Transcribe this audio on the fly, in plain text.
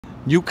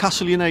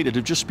Newcastle United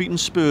have just beaten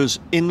Spurs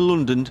in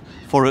London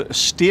for a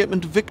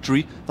statement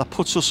victory that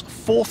puts us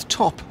fourth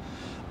top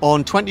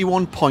on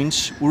 21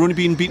 points. We're only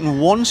been beaten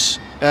once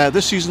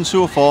this season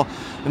so far,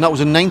 and that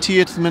was a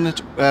 98th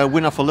minute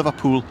winner for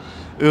Liverpool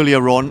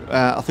earlier on.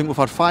 I think we've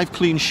had 5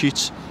 clean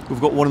sheets.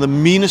 We've got one of the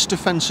meanest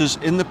defences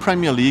in the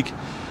Premier League.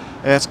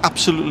 It's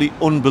absolutely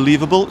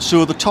unbelievable.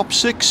 So the top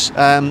 6,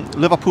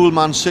 Liverpool,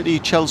 Man City,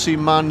 Chelsea,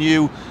 Man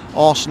U,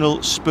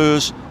 Arsenal,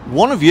 Spurs.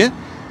 One of you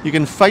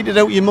can fight it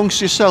out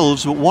amongst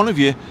yourselves, but one of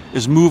you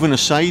is moving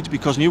aside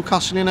because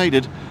Newcastle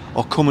United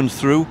are coming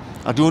through.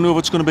 I don't know if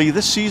it's going to be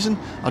this season,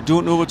 I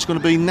don't know if it's going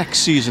to be next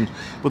season,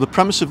 but the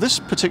premise of this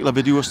particular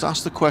video is to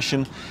ask the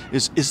question,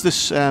 is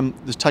this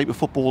the type of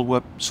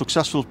football,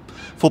 successful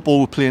football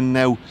we're playing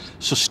now,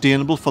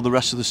 sustainable for the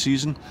rest of the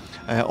season?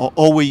 Or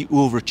are we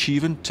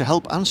overachieving? To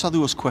help answer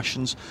those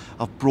questions,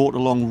 I've brought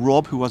along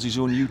Rob, who has his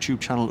own YouTube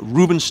channel,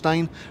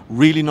 Roobenstein,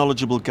 really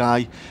knowledgeable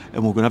guy,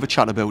 and we're going to have a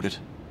chat about it.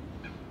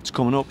 It's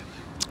coming up.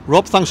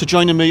 Rob, thanks for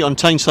joining me on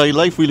Tyneside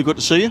Life. Really good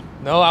to see you.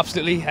 No,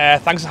 absolutely.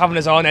 Thanks for having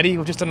us on, Eddie.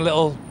 We've just done a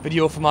little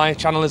video for my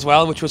channel as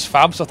well, which was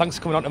fab, so thanks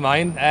for coming on to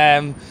mine.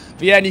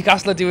 But yeah,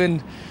 Newcastle are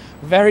doing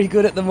very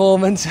good at the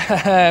moment.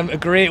 A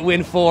great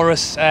win for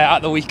us at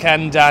the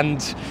weekend,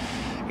 and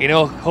you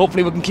know,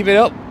 hopefully we can keep it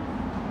up.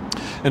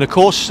 And of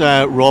course,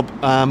 Rob,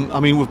 I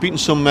mean, we've beaten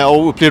some,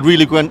 we played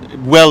really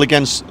well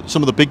against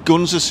some of the big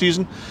guns this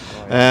season.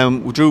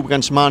 We drew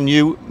against Man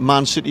U,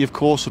 Man City, of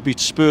course. We beat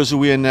Spurs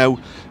away now,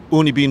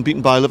 only being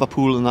beaten by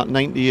Liverpool in that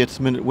 98th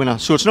minute winner.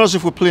 So it's not as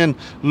if we're playing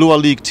lower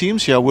league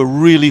teams here. We're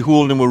really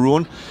holding our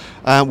own.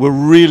 We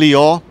really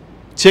are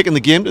taking the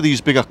game to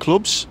these bigger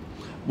clubs.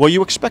 Were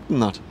you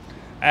expecting that?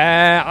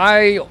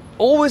 I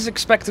always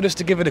expected us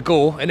to give it a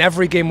go in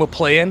every game we're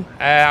playing.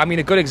 I mean,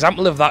 a good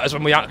example of that is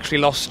when we actually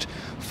lost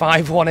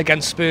 5-1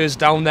 against Spurs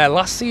down there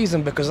last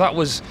season, because that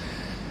was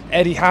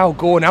Eddie Howe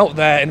going out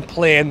there and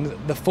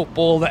playing the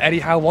football that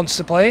Eddie Howe wants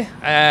to play.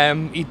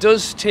 He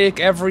does take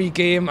every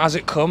game as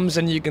it comes,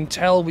 and you can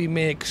tell we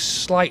make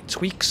slight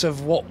tweaks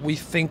of what we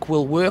think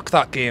will work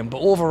that game. But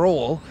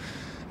overall,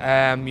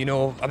 you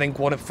know, I think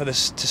for the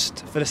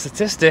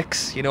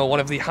statistics, you know, one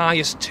of the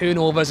highest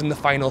turnovers in the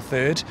final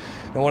third,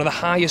 you know, one of the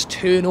highest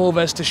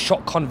turnovers to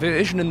shot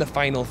conversion in the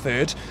final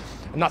third,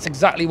 and that's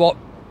exactly what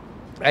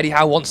Eddie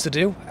Howe wants to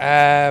do.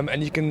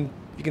 And you can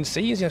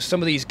see, you know,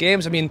 some of these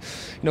games. I mean, you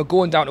know,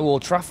 going down to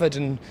Old Trafford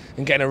and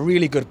getting a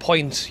really good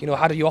point. You know,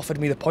 had you offered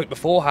me the point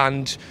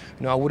beforehand,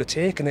 you know, I would have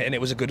taken it, and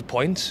it was a good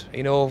point.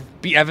 You know,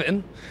 beat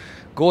Everton,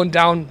 going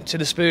down to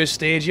the Spurs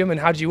stadium, and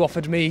had you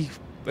offered me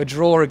a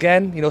draw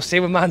again, you know,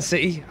 same with Man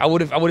City, I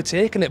would have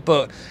taken it.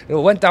 But you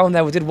know, we went down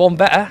there, we did one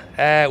better.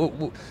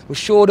 We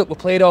showed up, we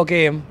played our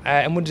game,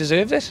 and we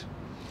deserved it.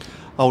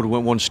 I would have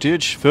went one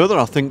stage further.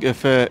 I think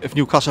if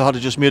Newcastle had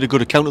just made a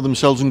good account of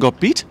themselves and got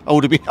beat, I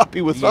would have been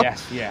happy with that.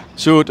 Yes, yeah.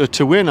 So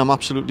to win, I'm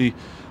absolutely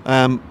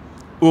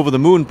over the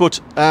moon. But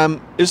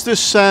is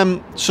this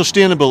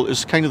sustainable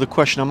is kind of the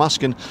question I'm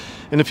asking.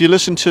 And if you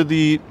listen to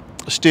the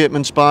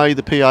statements by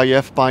the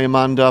PIF, by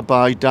Amanda,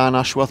 by Dan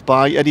Ashworth,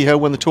 by Eddie Howe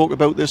when they talk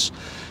about this,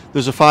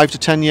 there's a 5 to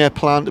 10 year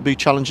plan to be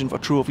challenging for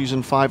trophies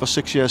in 5 or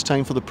 6 years'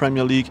 time for the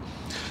Premier League.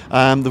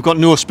 They've got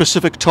no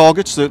specific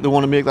targets. They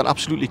want to make that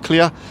absolutely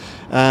clear.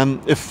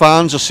 If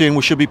fans are saying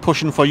we should be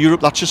pushing for Europe,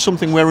 that's just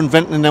something we're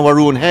inventing in our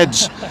own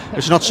heads.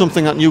 It's not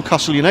something that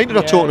Newcastle United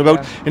are talking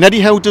about. And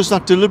Eddie Howe does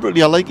that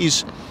deliberately. I like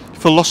his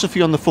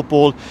philosophy on the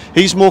football.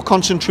 He's more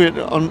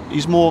concentrating on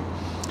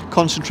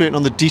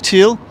the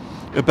detail,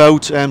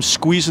 about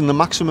squeezing the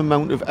maximum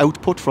amount of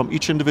output from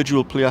each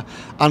individual player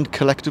and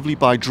collectively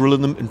by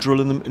drilling them and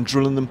drilling them and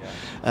drilling them,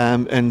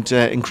 and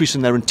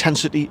increasing their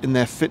intensity and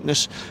their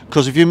fitness.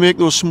 Because if you make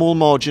those small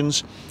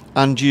margins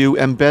and you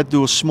embed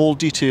those small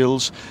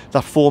details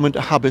that form into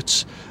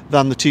habits,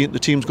 then the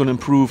team's going to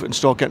improve and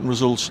start getting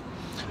results.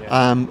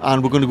 And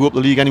we're going to go up the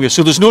league anyway.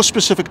 So there's no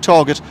specific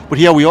target, but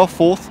here we are,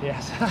 fourth.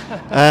 Yes.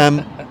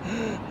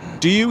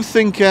 Do you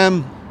think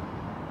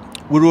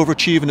we're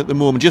overachieving at the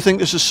moment? Do you think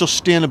this is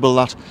sustainable,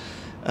 that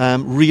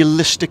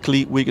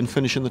realistically we can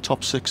finish in the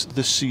top 6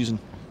 this season?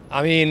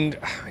 I mean,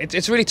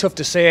 it's really tough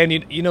to say,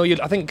 and you know,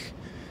 I think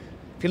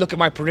if you look at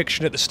my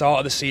prediction at the start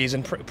of the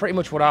season, pretty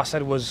much what I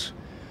said was,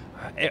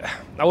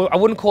 I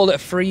wouldn't call it a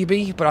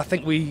freebie, but I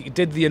think we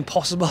did the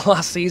impossible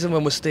last season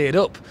when we stayed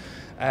up.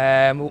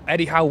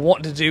 Eddie Howe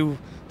wanted to do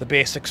the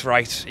basics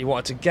right. He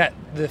wanted to get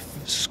the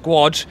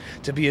squad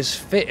to be as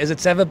fit as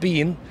it's ever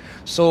been.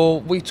 So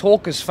we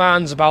talk as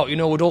fans about, you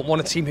know, we don't want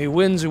a team who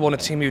wins, we want a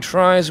team who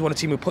tries, we want a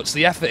team who puts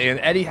the effort in.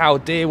 Eddie Howe,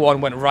 day one,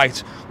 went,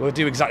 right, we'll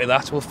do exactly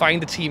that. We'll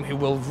find a team who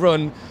will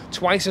run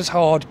twice as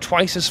hard,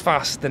 twice as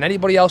fast than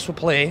anybody else will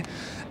play.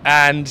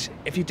 And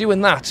if you're doing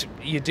that,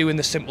 you're doing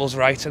the simples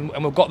right. And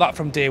we've got that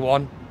from day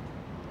one.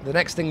 The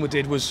next thing we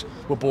did was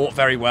we bought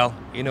very well.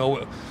 You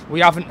know, we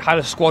haven't had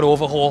a squad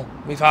overhaul.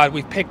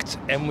 We've picked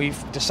and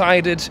we've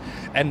decided,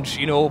 and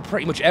you know,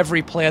 pretty much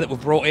every player that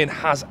we've brought in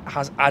has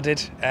added.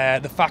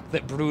 The fact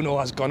that Bruno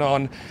has gone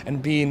on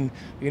and been,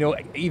 you know,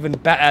 even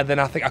better than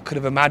I think I could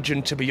have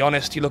imagined. To be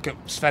honest, you look at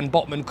Sven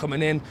Botman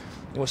coming in.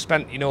 We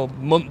spent, you know,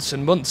 months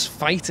and months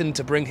fighting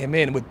to bring him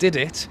in. We did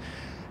it.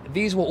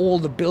 These were all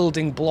the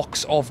building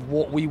blocks of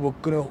what we were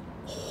going to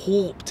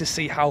hope to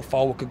see how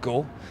far we could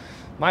go.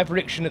 My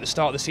prediction at the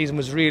start of the season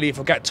was really, if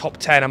we get top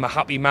 10, I'm a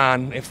happy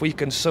man. If we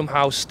can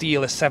somehow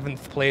steal a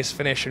 7th place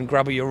finish and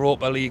grab a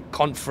Europa League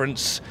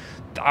conference,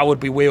 I would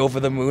be way over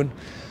the moon.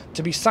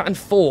 To be sat in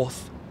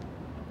 4th,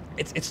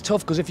 it's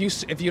tough, because if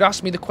you'd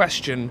asked me the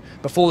question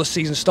before the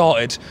season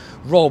started,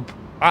 Rob,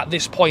 at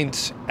this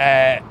point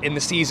in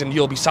the season,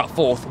 you'll be sat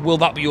 4th. Will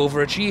that be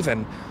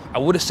overachieving? I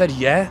would have said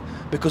yeah,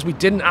 because we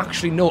didn't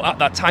actually know at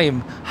that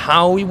time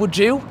how we would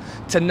do.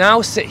 To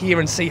now sit here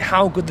and see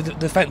how good the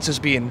defence has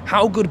been,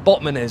 how good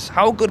Botman is,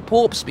 how good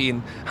Pope's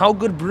been, how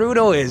good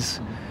Bruno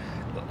is.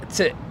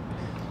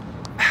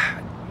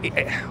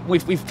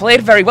 We've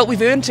played very well.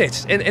 We've earned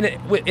it.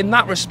 In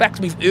that respect,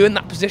 we've earned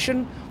that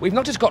position. We've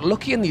not just got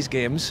lucky in these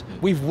games.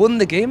 We've won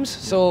the games.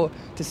 So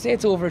to say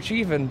it's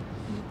overachieving,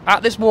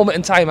 at this moment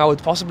in time, I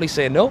would possibly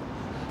say no.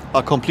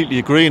 I completely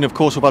agree, and of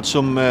course we've had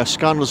some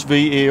scandalous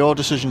VAR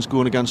decisions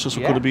going against us.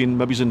 We could have been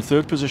maybe in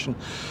 3rd position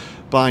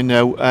by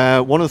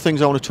now. One of the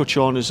things I want to touch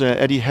on is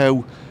Eddie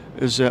Howe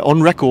is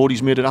on record.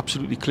 He's made it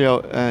absolutely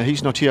clear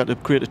he's not here to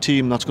create a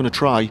team that's going to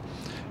try.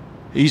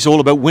 He's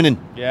all about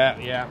winning.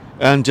 Yeah.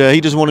 And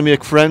he doesn't want to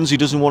make friends. He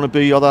doesn't want to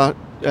be other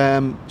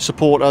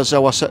supporters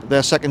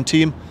their second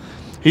team.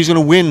 He's going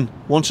to win,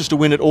 wants us to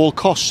win at all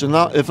costs, and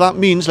if that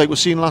means, like we've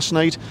seen last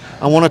night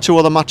and 1 or 2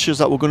 other matches,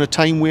 that we're going to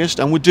time waste,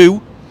 and we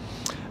do.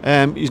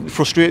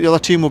 Frustrate the other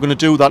team, we're going to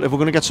do that. If we're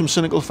going to get some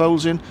cynical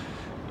fouls in,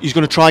 he's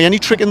going to try any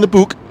trick in the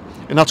book,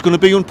 and that's going to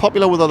be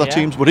unpopular with other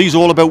teams, but he's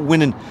all about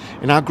winning.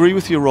 And I agree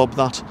with you, Rob,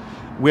 that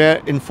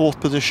we're in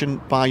 4th position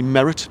by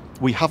merit.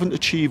 We haven't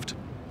achieved,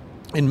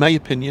 in my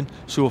opinion,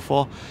 so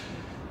far,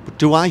 but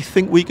do I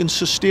think we can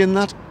sustain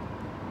that?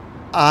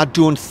 I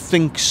don't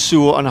think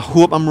so, and I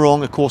hope I'm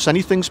wrong. Of course,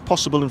 anything's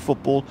possible in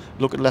football.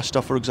 Look at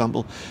Leicester, for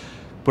example.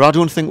 But I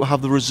don't think we'll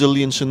have the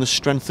resilience and the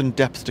strength and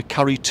depth to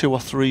carry 2 or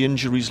 3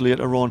 injuries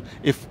later on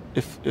if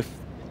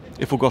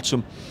we've got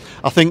some.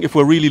 I think if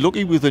we're really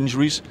lucky with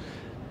injuries,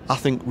 I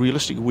think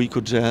realistically we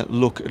could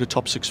look at a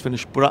top 6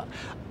 finish. But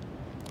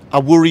I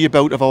worry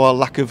about our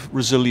lack of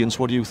resilience.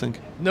 What do you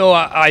think? No,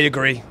 I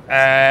agree.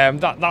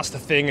 That's the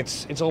thing.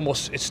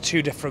 It's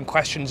 2 different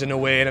questions in a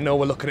way. And I know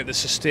we're looking at the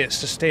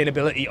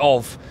sustainability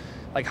of,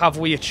 like, have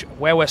we,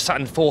 where we're sat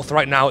in 4th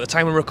right now at the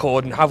time of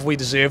recording, have we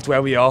deserved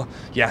where we are?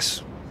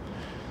 Yes.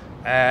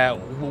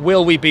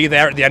 Will we be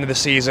there at the end of the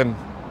season?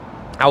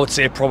 I would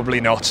say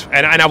probably not.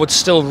 And I would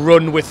still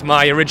run with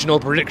my original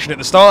prediction at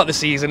the start of the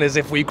season, as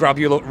if we grab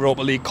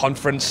Europa League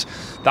conference,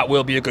 that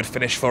will be a good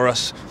finish for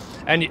us.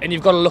 And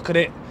you've got to look at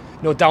it,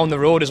 you know, down the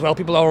road as well.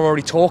 People are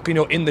already talking,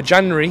 you know, in the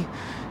January.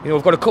 You know,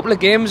 we've got a couple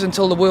of games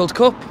until the World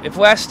Cup. If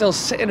we're still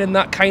sitting in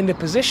that kind of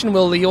position,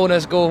 will the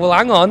owners go, well,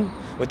 hang on,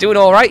 we're doing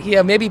all right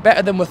here, maybe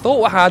better than we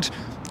thought we had.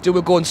 Do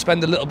we go and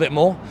spend a little bit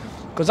more?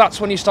 Because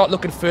that's when you start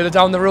looking further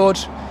down the road.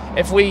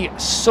 If we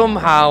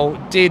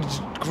somehow did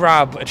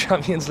grab a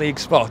Champions League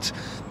spot,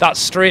 that's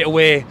straight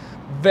away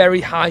very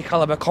high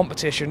calibre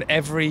competition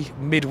every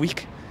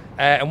midweek.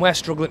 And we're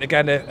struggling to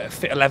get a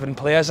fit 11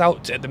 players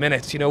out at the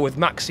minute. You know, with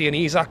Maxi and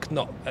Isak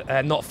not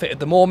fit at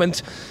the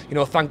moment. You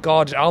know, thank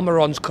God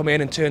Almiron's come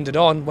in and turned it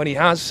on when he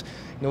has.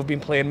 You know, we've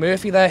been playing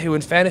Murphy there, who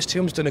in fairness to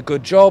him has done a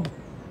good job.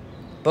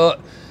 But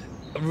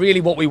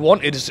really what we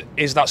wanted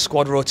is that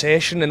squad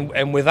rotation,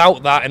 and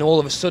without that, and all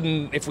of a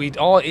sudden, if we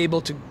are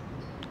able to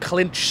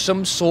clinch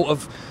some sort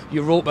of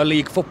Europa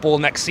League football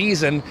next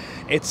season,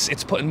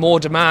 it's putting more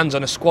demands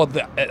on a squad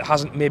that it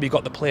hasn't maybe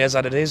got the players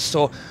that it is.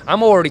 So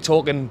I'm already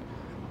talking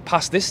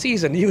past this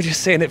season. You were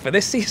just saying it for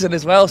this season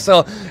as well.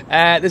 So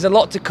there's a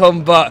lot to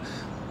come, but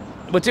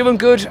we're doing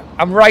good.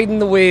 I'm riding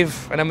the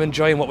wave and I'm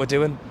enjoying what we're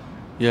doing.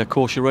 Yeah, of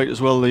course, you're right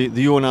as well.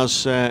 The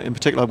owners, in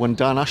particular, when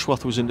Dan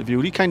Ashworth was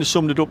interviewed, he kind of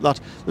summed it up that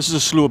this is a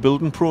slow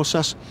building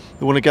process.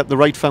 They want to get the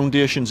right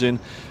foundations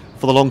in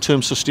for the long-term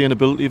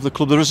sustainability of the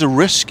club. There is a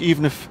risk,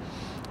 even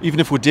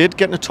if we did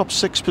get in a top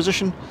 6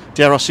 position,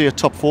 dare I say a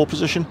top 4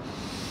 position.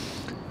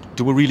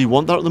 Do we really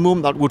want that at the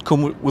moment? That would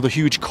come with a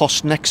huge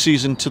cost next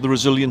season to the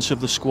resilience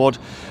of the squad.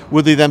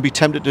 Would they then be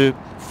tempted to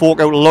fork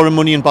out a lot of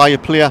money and buy a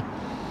player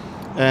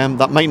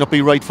that might not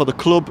be right for the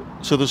club?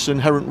 So there's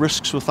inherent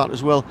risks with that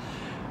as well.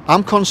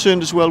 I'm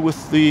concerned as well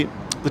with the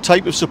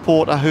type of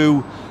supporter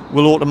who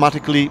will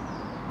automatically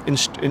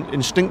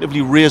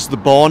instinctively raise the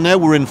bar. Now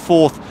we're in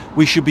 4th,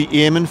 we should be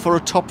aiming for a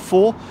top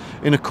 4,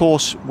 and of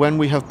course when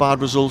we have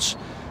bad results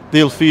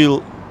they'll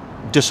feel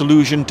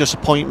disillusioned,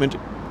 disappointment,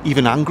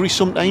 even angry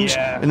sometimes,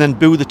 and then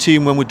boo the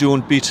team when we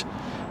don't beat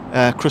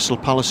Crystal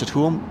Palace at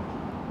home.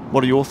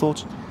 What are your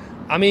thoughts?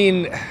 I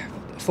mean,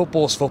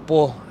 football's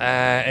football,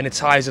 and its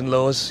highs and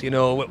lows. You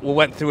know, we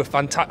went through a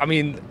fantastic. I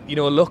mean, you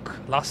know, look,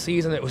 last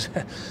season it was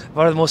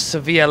one of the most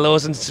severe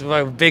lows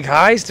and big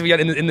highs to be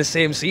in the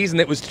same season.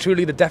 It was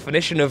truly the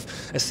definition of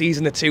a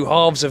season of two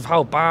halves, of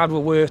how bad we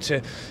were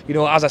to, you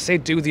know, as I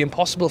said, do the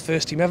impossible,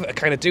 first team ever to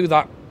kind of do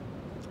that.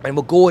 And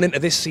we're going into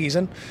this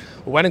season.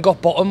 We went and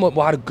got bottom.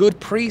 We had a good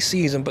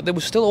pre-season, but there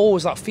was still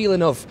always that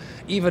feeling of,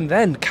 even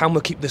then, can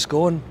we keep this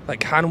going? Like,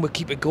 can we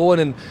keep it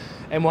going?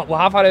 And we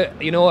have had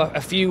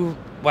a few.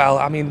 Well,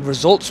 I mean,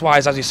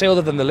 results-wise, as you say,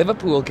 other than the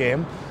Liverpool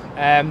game.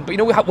 But you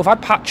know, we've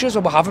had patches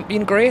where we haven't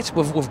been great.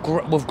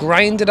 We've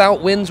grinded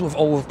out wins.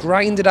 We've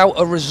grinded out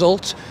a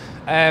result.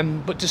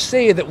 But to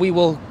say that we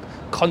will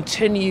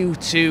continue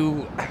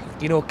to,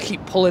 you know,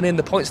 keep pulling in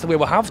the points the way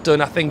we have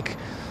done, I think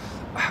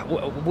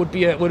would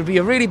be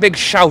a really big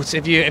shout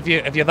if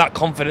you're that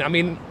confident. I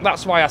mean,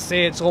 that's why I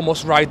say it's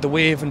almost ride the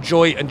wave,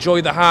 enjoy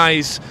the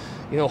highs.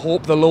 You know,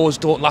 hope the lows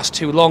don't last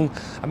too long.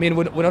 I mean,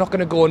 we're not going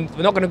to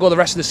go the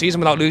rest of the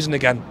season without losing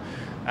again.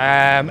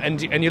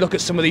 And you look at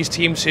some of these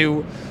teams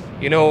who,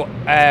 you know,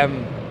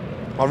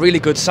 are really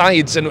good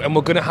sides, and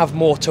we're going to have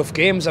more tough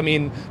games. I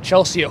mean,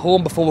 Chelsea at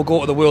home before we go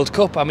to the World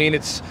Cup. I mean,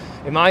 it's,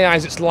 in my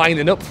eyes, it's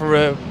lining up for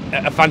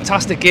a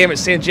fantastic game at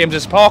St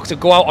James's Park to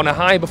go out on a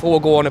high before we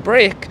go on a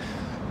break.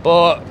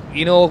 But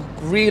you know,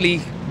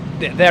 really,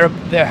 they're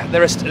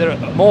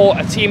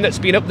a team that's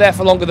been up there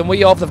for longer than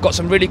we have. They've got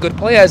some really good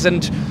players,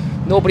 and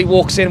nobody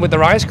walks in with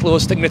their eyes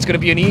closed thinking it's going to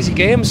be an easy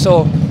game.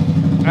 So,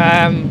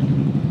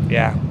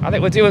 yeah, I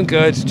think we're doing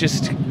good.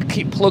 Just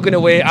keep plugging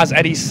away, as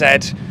Eddie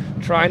said.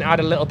 Try and add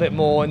a little bit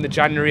more in the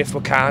January if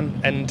we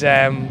can, and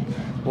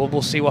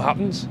we'll see what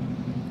happens.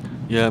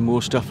 Yeah,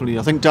 most definitely.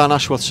 I think Dan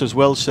Ashworth as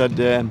well said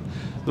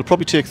they'll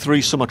probably take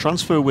 3 summer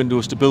transfer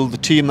windows to build the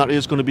team that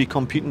is going to be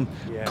competing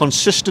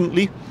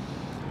consistently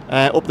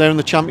up there in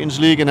the Champions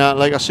League. And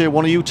like I say,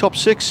 one of you top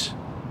 6,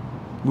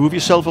 move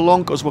yourself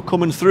along, because we're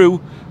coming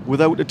through.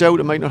 Without a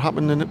doubt, it might not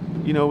happen in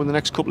the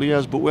next couple of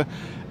years. But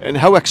and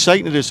how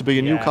exciting it is to be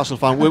a Newcastle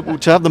fan.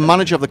 To have the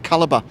manager of the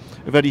calibre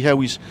of Eddie Howe.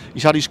 He's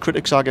had his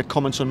critics. I get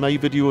comments on my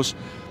videos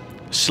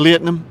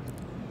slating him.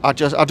 I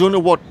don't know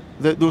what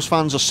those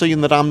fans are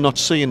seeing that I'm not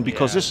seeing,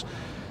 because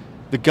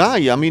the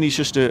guy, I mean, he's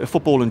just a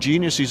footballing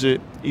genius. He's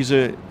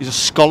a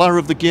scholar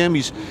of the game.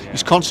 He's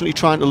constantly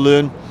trying to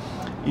learn.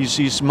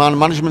 His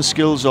management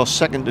skills are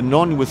second to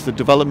none with the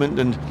development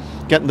and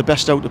getting the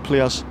best out of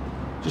players.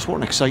 Just what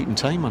an exciting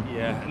time, man.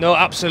 Yeah, no,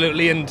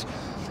 absolutely. And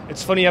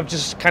it's funny, I've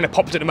just kind of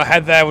popped into my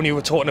head there when you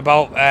were talking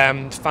about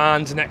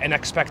fans and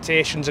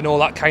expectations and all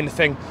that kind of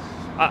thing.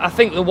 I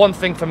think the one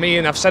thing for me,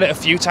 and I've said it a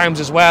few times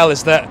as well,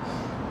 is that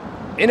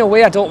in a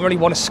way I don't really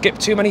want to skip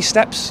too many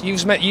steps.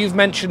 You've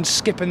mentioned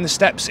skipping the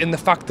steps in the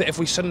fact that if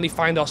we suddenly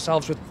find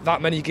ourselves with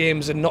that many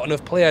games and not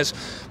enough players,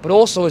 but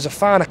also as a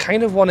fan I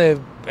kind of want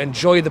to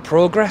enjoy the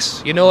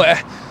progress. You know,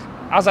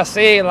 as I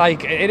say,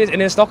 like, it is,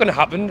 and it's not going to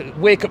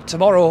happen. Wake up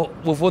tomorrow,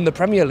 we've won the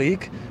Premier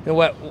League. You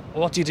know,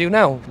 what do you do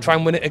now? Try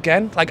and win it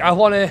again? Like, I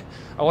want to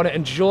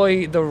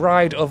enjoy the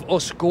ride of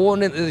us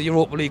going into the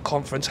Europa League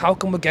conference. How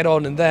can we get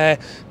on in there?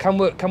 Can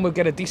we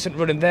get a decent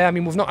run in there? I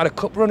mean, we've not had a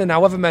cup run in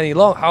however many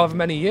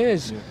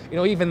years. Yeah. You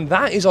know, even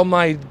that is on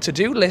my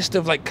to-do list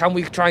of, like, can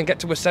we try and get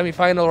to a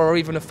semi-final or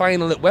even a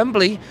final at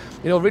Wembley?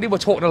 You know, really, we're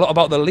talking a lot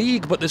about the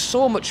league, but there's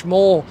so much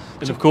more.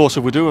 And of course,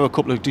 if we do have a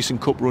couple of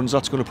decent cup runs,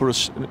 that's going to put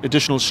us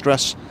additional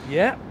stress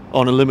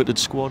on a limited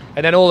squad.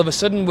 And then all of a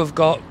sudden we've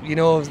got, you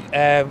know,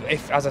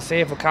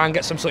 if we can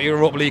get some sort of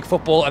Europa League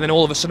football, and then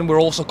all of a sudden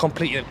we're also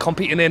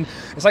competing in,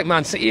 it's like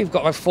Man City, you've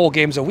got like 4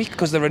 games a week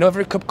because they're in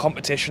every cup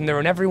competition, they're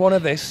in every one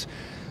of this.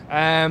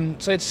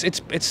 So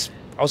it's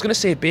I was going to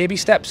say baby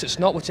steps. It's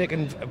not. We're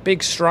taking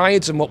big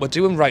strides in what we're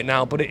doing right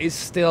now, but it is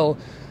still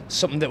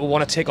something that we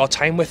want to take our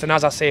time with. And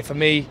as I say, for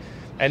me,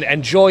 and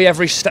enjoy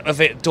every step of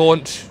it.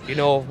 Don't, you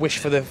know, wish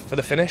for the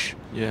finish.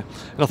 Yeah,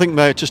 and I think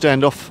just to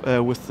end off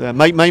with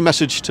my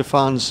message to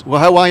fans. Well,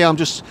 how I am,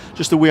 just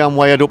the way I'm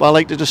wired up. I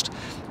like to just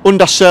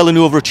undersell and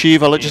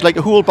overachieve. I just like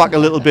to hold back a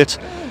little bit,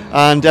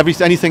 and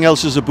anything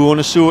else is a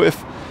bonus. So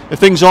if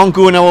things aren't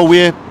going our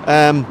way,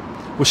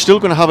 we're still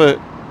going to have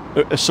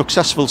a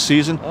successful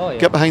season.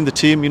 Get behind the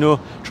team, you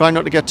know. Try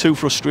not to get too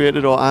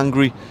frustrated or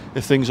angry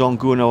if things aren't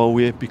going our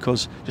way,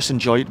 because just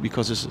enjoy it,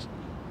 because this is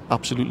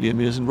absolutely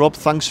amazing. Rob,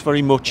 thanks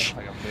very much.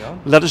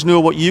 Let us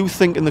know what you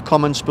think in the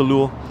comments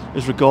below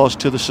as regards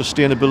to the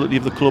sustainability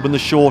of the club in the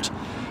short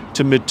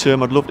to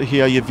mid-term. I'd love to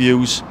hear your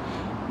views.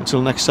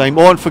 Until next time.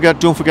 Oh, and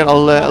don't forget,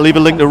 I'll leave a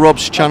link to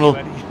Rob's channel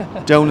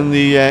down in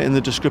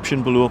the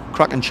description below.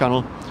 Cracking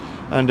channel,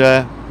 and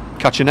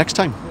catch you next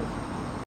time.